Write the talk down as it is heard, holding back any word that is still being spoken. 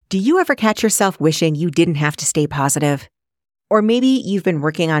Do you ever catch yourself wishing you didn't have to stay positive? Or maybe you've been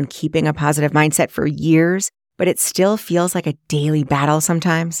working on keeping a positive mindset for years, but it still feels like a daily battle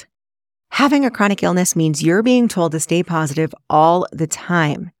sometimes? Having a chronic illness means you're being told to stay positive all the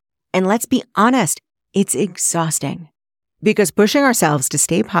time. And let's be honest, it's exhausting. Because pushing ourselves to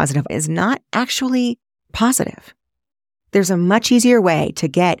stay positive is not actually positive. There's a much easier way to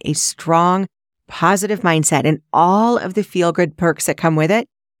get a strong, positive mindset and all of the feel-good perks that come with it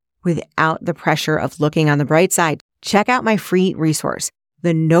without the pressure of looking on the bright side. Check out my free resource,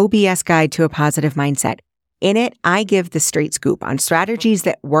 The No BS Guide to a Positive Mindset. In it, I give the straight scoop on strategies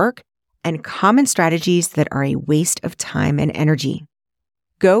that work and common strategies that are a waste of time and energy.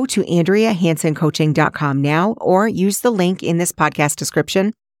 Go to AndreaHansonCoaching.com now or use the link in this podcast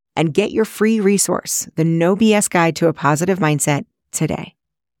description and get your free resource, The No BS Guide to a Positive Mindset, today.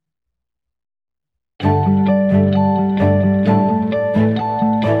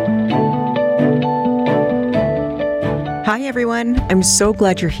 Hi, everyone. I'm so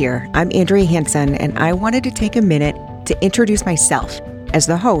glad you're here. I'm Andrea Hanson, and I wanted to take a minute to introduce myself as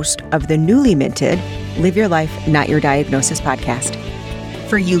the host of the newly minted Live Your Life, Not Your Diagnosis podcast.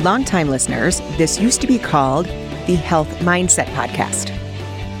 For you longtime listeners, this used to be called the Health Mindset Podcast.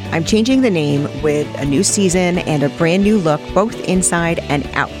 I'm changing the name with a new season and a brand new look, both inside and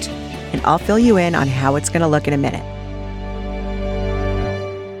out. And I'll fill you in on how it's going to look in a minute.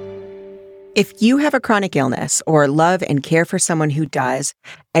 If you have a chronic illness or love and care for someone who does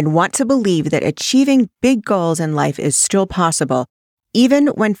and want to believe that achieving big goals in life is still possible, even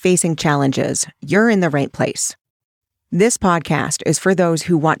when facing challenges, you're in the right place. This podcast is for those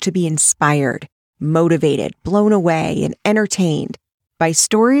who want to be inspired, motivated, blown away, and entertained by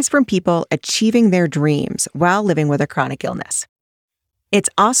stories from people achieving their dreams while living with a chronic illness. It's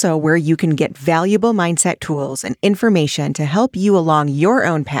also where you can get valuable mindset tools and information to help you along your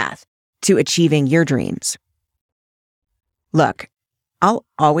own path to achieving your dreams. Look, I'll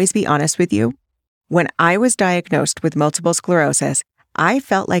always be honest with you. When I was diagnosed with multiple sclerosis, I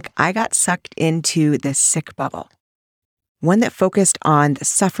felt like I got sucked into the sick bubble, one that focused on the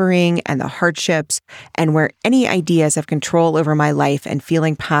suffering and the hardships, and where any ideas of control over my life and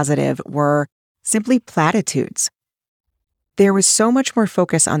feeling positive were simply platitudes. There was so much more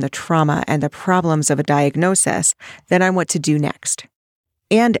focus on the trauma and the problems of a diagnosis than on what to do next.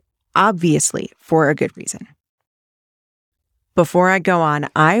 And obviously, for a good reason. Before I go on,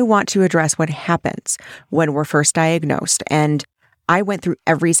 I want to address what happens when we're first diagnosed, and I went through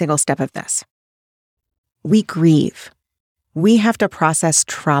every single step of this. We grieve. We have to process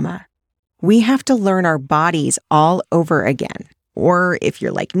trauma. We have to learn our bodies all over again, or if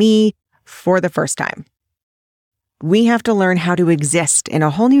you're like me, for the first time. We have to learn how to exist in a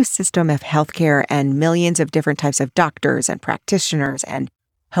whole new system of healthcare and millions of different types of doctors and practitioners and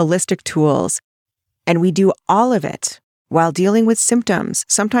holistic tools. And we do all of it while dealing with symptoms,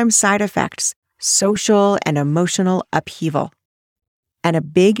 sometimes side effects, social and emotional upheaval, and a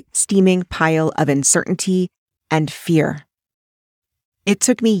big steaming pile of uncertainty and fear. It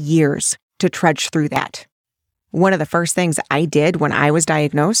took me years to trudge through that. One of the first things I did when I was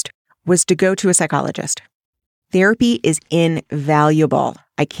diagnosed was to go to a psychologist. Therapy is invaluable.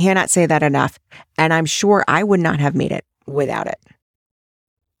 I cannot say that enough, and I'm sure I would not have made it without it.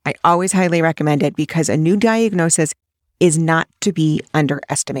 I always highly recommend it because a new diagnosis is not to be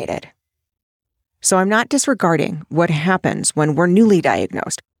underestimated. So I'm not disregarding what happens when we're newly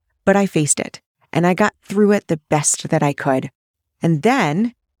diagnosed, but I faced it and I got through it the best that I could. And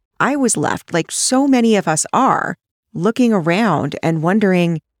then I was left, like so many of us are, looking around and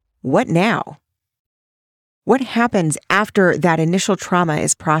wondering, what now? What happens after that initial trauma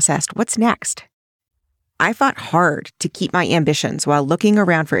is processed? What's next? I fought hard to keep my ambitions while looking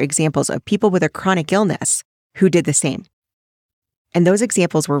around for examples of people with a chronic illness who did the same. And those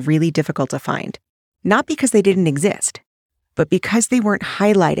examples were really difficult to find, not because they didn't exist, but because they weren't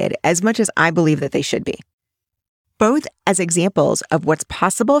highlighted as much as I believe that they should be. Both as examples of what's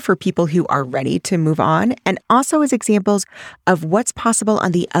possible for people who are ready to move on, and also as examples of what's possible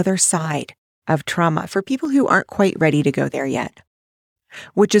on the other side of trauma for people who aren't quite ready to go there yet.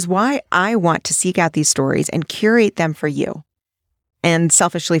 Which is why I want to seek out these stories and curate them for you. And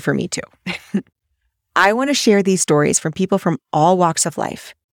selfishly for me too. I want to share these stories from people from all walks of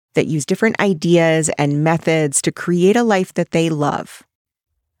life that use different ideas and methods to create a life that they love.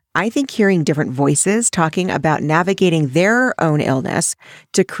 I think hearing different voices talking about navigating their own illness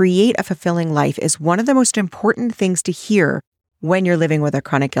to create a fulfilling life is one of the most important things to hear when you're living with a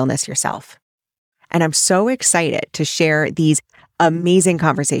chronic illness yourself. And I'm so excited to share these amazing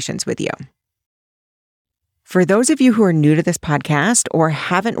conversations with you. For those of you who are new to this podcast or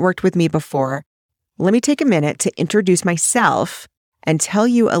haven't worked with me before, let me take a minute to introduce myself and tell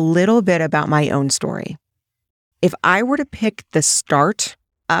you a little bit about my own story. If I were to pick the start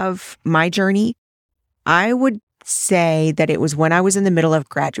of my journey, I would say that it was when I was in the middle of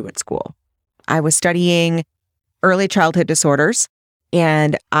graduate school. I was studying early childhood disorders,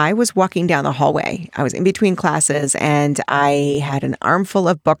 and I was walking down the hallway. I was in between classes, and I had an armful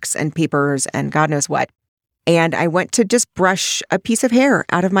of books and papers and God knows what. And I went to just brush a piece of hair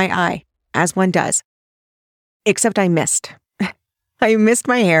out of my eye, as one does. Except I missed. I missed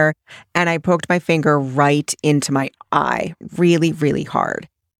my hair, and I poked my finger right into my eye really, really hard.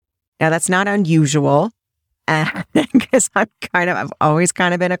 Now, that's not unusual, because I've always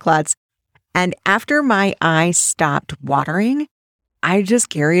kind of been a klutz. And after my eye stopped watering, I just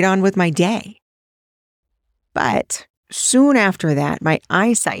carried on with my day. But soon after that, my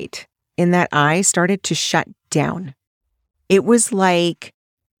eyesight in that eye started to shut down. It was like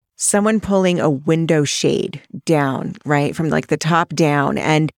someone pulling a window shade down, right? From like the top down.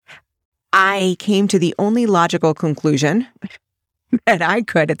 And I came to the only logical conclusion that I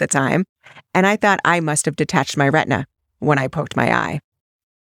could at the time. And I thought I must have detached my retina when I poked my eye.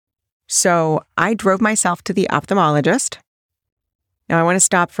 So I drove myself to the ophthalmologist. Now I want to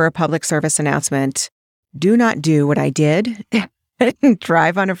stop for a public service announcement. Do not do what I did.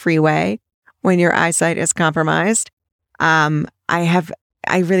 Drive on a freeway when your eyesight is compromised. I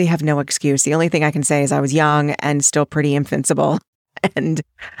really have no excuse. The only thing I can say is I was young and still pretty invincible. And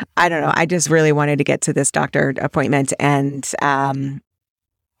I don't know, I just really wanted to get to this doctor appointment. And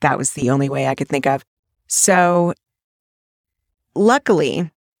that was the only way I could think of. So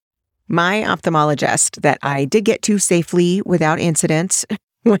luckily, my ophthalmologist that I did get to safely without incident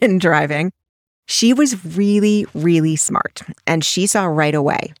when driving, she was really, really smart. And she saw right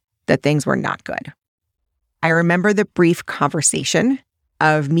away that things were not good. I remember the brief conversation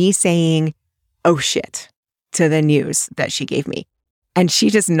of me saying, "Oh shit," to the news that she gave me. And she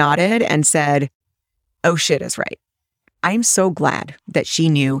just nodded and said, "Oh shit is right." I'm so glad that she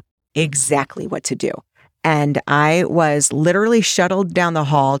knew exactly what to do. And I was literally shuttled down the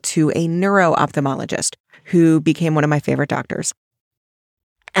hall to a neuro-ophthalmologist who became one of my favorite doctors.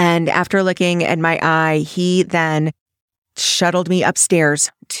 And after looking at my eye, he then shuttled me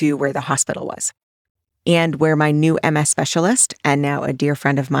upstairs to where the hospital was and where my new MS specialist, and now a dear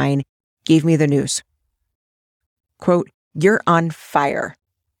friend of mine, gave me the news. Quote, "You're on fire,"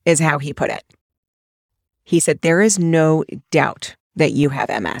 is how he put it. He said, "There is no doubt that you have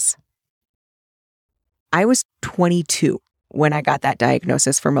MS." I was 22 when I got that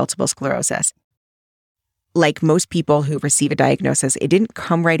diagnosis for multiple sclerosis. Like most people who receive a diagnosis, it didn't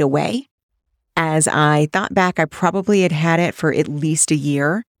come right away. As I thought back, I probably had it for at least a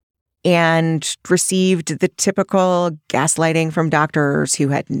year and received the typical gaslighting from doctors who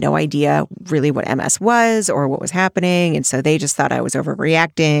had no idea really what MS was or what was happening. And so they just thought I was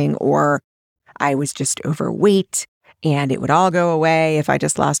overreacting or I was just overweight and it would all go away if I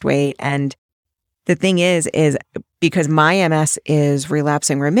just lost weight. And the thing is because my MS is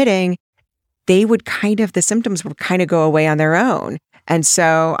relapsing remitting, the symptoms would kind of go away on their own. And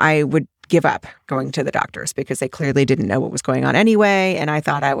so I would give up going to the doctors because they clearly didn't know what was going on anyway. And I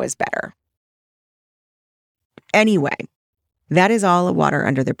thought I was better. Anyway, that is all water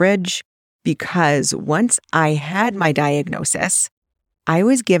under the bridge because once I had my diagnosis, I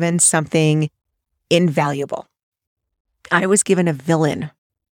was given something invaluable. I was given a villain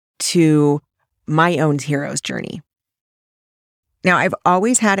to my own hero's journey. Now, I've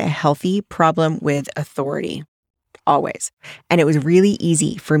always had a healthy problem with authority, always. And it was really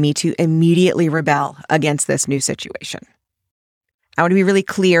easy for me to immediately rebel against this new situation. I want to be really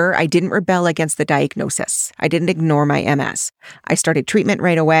clear. I didn't rebel against the diagnosis. I didn't ignore my MS. I started treatment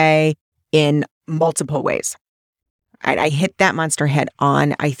right away in multiple ways. I hit that monster head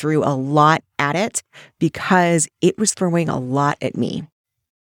on. I threw a lot at it because it was throwing a lot at me.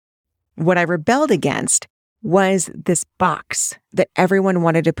 What I rebelled against was this box that everyone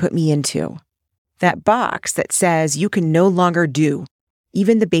wanted to put me into. That box that says you can no longer do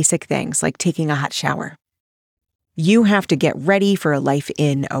even the basic things like taking a hot shower. You have to get ready for a life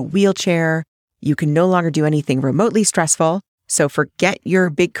in a wheelchair. You can no longer do anything remotely stressful. So forget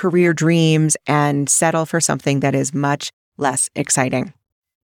your big career dreams and settle for something that is much less exciting.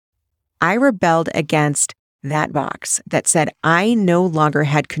 I rebelled against that box that said I no longer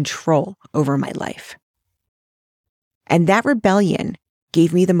had control over my life. And that rebellion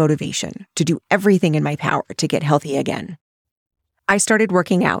gave me the motivation to do everything in my power to get healthy again. I started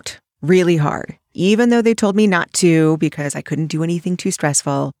working out really hard, even though they told me not to because I couldn't do anything too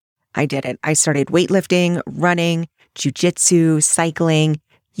stressful. I did it. I started weightlifting, running, jujitsu, cycling,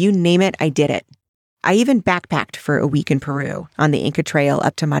 you name it, I did it. I even backpacked for a week in Peru on the Inca Trail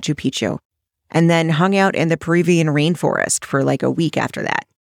up to Machu Picchu, and then hung out in the Peruvian rainforest for like a week after that.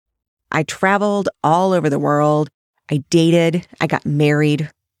 I traveled all over the world. I dated. I got married.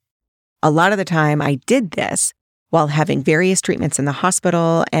 A lot of the time I did this while having various treatments in the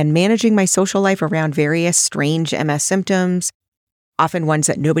hospital and managing my social life around various strange MS symptoms, often ones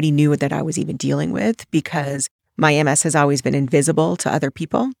that nobody knew that I was even dealing with because my MS has always been invisible to other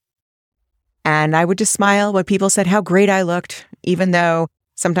people. And I would just smile when people said how great I looked, even though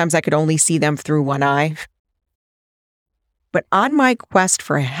sometimes I could only see them through one eye. But on my quest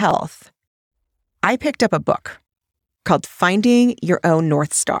for health, I picked up a book called Finding Your Own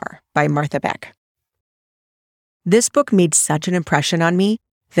North Star by Martha Beck. This book made such an impression on me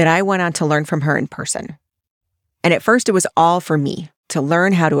that I went on to learn from her in person. And at first it was all for me, to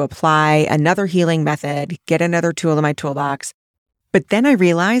learn how to apply another healing method, get another tool in my toolbox. But then I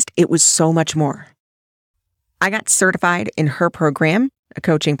realized it was so much more. I got certified in her program, a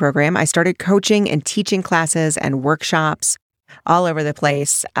coaching program. I started coaching and teaching classes and workshops all over the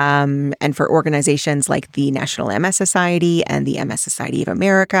place, and for organizations like the National MS Society and the MS Society of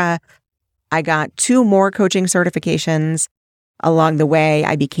America. I got 2 more coaching certifications. Along the way,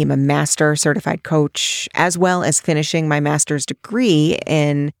 I became a master certified coach, as well as finishing my master's degree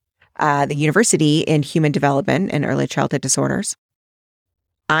in the University in Human Development and Early Childhood Disorders.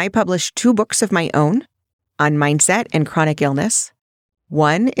 I published 2 books of my own on mindset and chronic illness.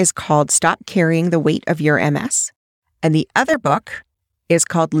 One is called Stop Carrying the Weight of Your MS, and the other book is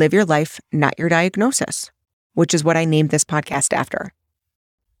called Live Your Life, Not Your Diagnosis, which is what I named this podcast after.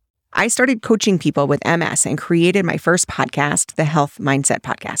 I started coaching people with MS and created my first podcast, the Health Mindset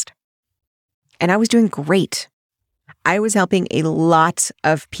Podcast. And I was doing great. I was helping a lot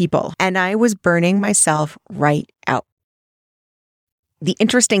of people, and I was burning myself right out. The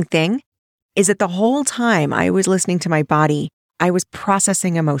interesting thing is that the whole time I was listening to my body, I was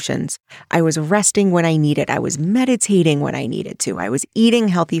processing emotions. I was resting when I needed. I was meditating when I needed to. I was eating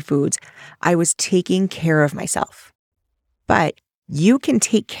healthy foods. I was taking care of myself. But you can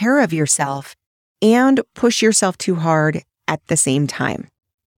take care of yourself and push yourself too hard at the same time.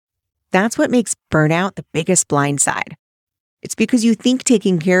 That's what makes burnout the biggest blind side. It's because you think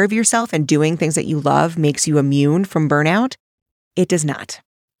taking care of yourself and doing things that you love makes you immune from burnout. It does not.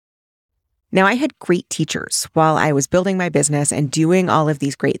 Now, I had great teachers while I was building my business and doing all of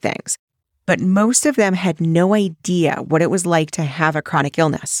these great things, but most of them had no idea what it was like to have a chronic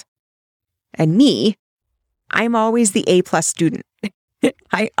illness. And me, I'm always the A+ student.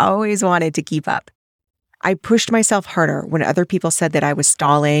 I always wanted to keep up. I pushed myself harder when other people said that I was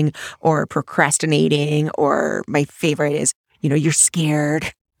stalling or procrastinating, or my favorite is, you're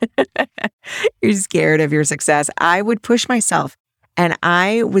scared. You're scared of your success. I would push myself, and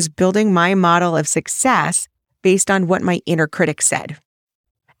I was building my model of success based on what my inner critic said.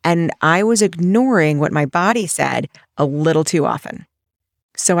 And I was ignoring what my body said a little too often,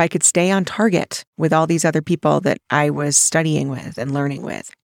 so I could stay on target with all these other people that I was studying with and learning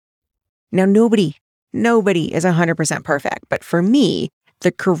with. Now, nobody is 100% perfect, but for me,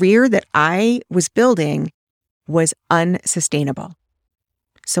 the career that I was building was unsustainable.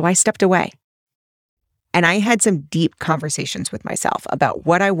 So I stepped away. And I had some deep conversations with myself about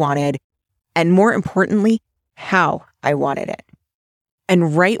what I wanted, and more importantly, how I wanted it.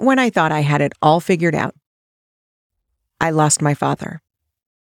 And right when I thought I had it all figured out, I lost my father.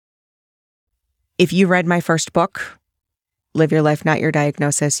 If you read my first book, Live Your Life, Not Your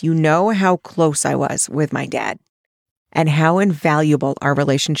Diagnosis, you know how close I was with my dad and how invaluable our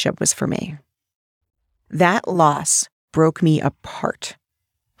relationship was for me. That loss broke me apart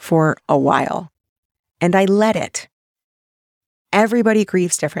for a while, and I let it. Everybody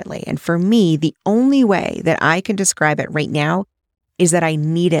grieves differently, and for me, the only way that I can describe it right now is that I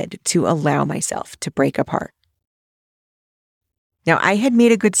needed to allow myself to break apart. Now, I had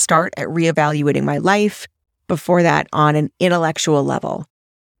made a good start at reevaluating my life before that on an intellectual level,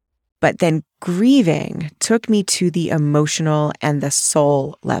 but then grieving took me to the emotional and the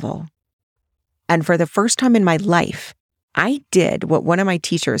soul level. And for the first time in my life, I did what one of my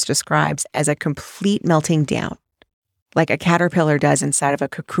teachers describes as a complete melting down, like a caterpillar does inside of a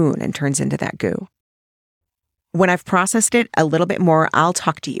cocoon and turns into that goo. When I've processed it a little bit more, I'll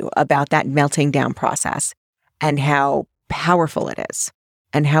talk to you about that melting down process and how powerful it is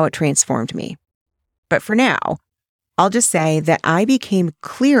and how it transformed me. But for now, I'll just say that I became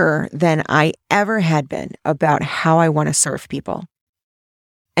clearer than I ever had been about how I want to serve people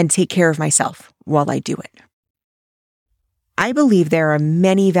and take care of myself while I do it. I believe there are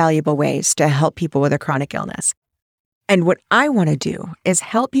many valuable ways to help people with a chronic illness. And what I want to do is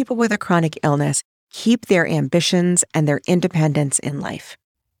help people with a chronic illness keep their ambitions and their independence in life.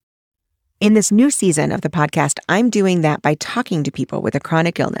 In this new season of the podcast, I'm doing that by talking to people with a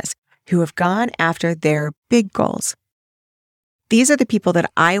chronic illness who have gone after their big goals. These are the people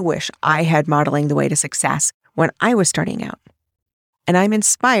that I wish I had modeling the way to success when I was starting out. And I'm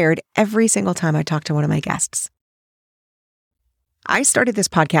inspired every single time I talk to one of my guests. I started this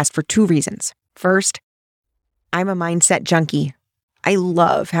podcast for two reasons. First, I'm a mindset junkie. I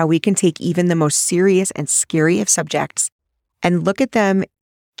love how we can take even the most serious and scary of subjects and look at them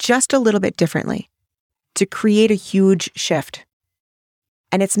just a little bit differently to create a huge shift.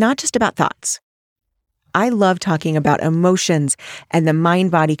 And it's not just about thoughts. I love talking about emotions and the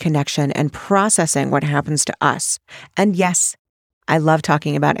mind-body connection and processing what happens to us. And yes, I love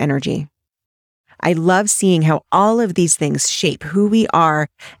talking about energy. I love seeing how all of these things shape who we are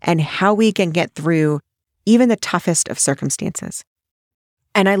and how we can get through even the toughest of circumstances.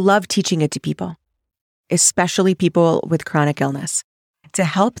 And I love teaching it to people, especially people with chronic illness, to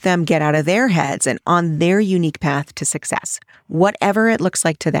help them get out of their heads and on their unique path to success, whatever it looks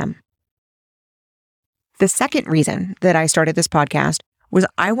like to them. The second reason that I started this podcast was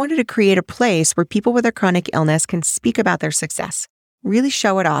I wanted to create a place where people with a chronic illness can speak about their success, really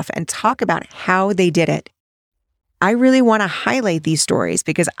show it off, and talk about how they did it. I really want to highlight these stories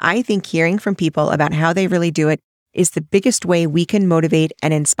because I think hearing from people about how they really do it is the biggest way we can motivate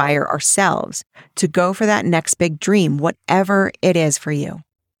and inspire ourselves to go for that next big dream, whatever it is for you.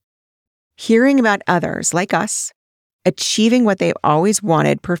 Hearing about others like us achieving what they've always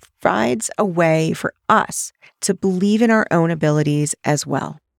wanted provides a way for us to believe in our own abilities as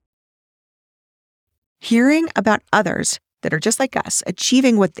well. Hearing about others that are just like us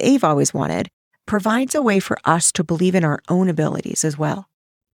achieving what they've always wanted provides a way for us to believe in our own abilities as well.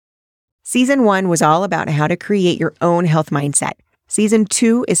 Season 1 was all about how to create your own health mindset. Season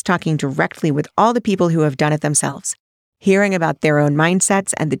 2 is talking directly with all the people who have done it themselves, hearing about their own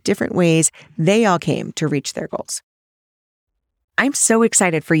mindsets and the different ways they all came to reach their goals. I'm so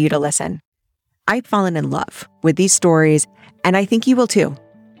excited for you to listen. I've fallen in love with these stories, and I think you will too.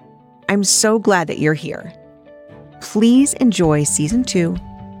 I'm so glad that you're here. Please enjoy Season 2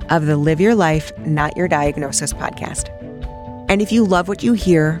 of the Live Your Life, Not Your Diagnosis podcast. And if you love what you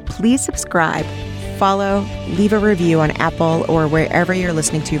hear, please subscribe, follow, leave a review on Apple or wherever you're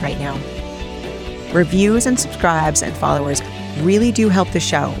listening to right now. Reviews and subscribes and followers really do help the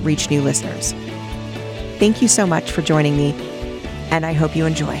show reach new listeners. Thank you so much for joining me, and I hope you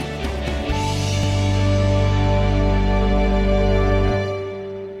enjoy.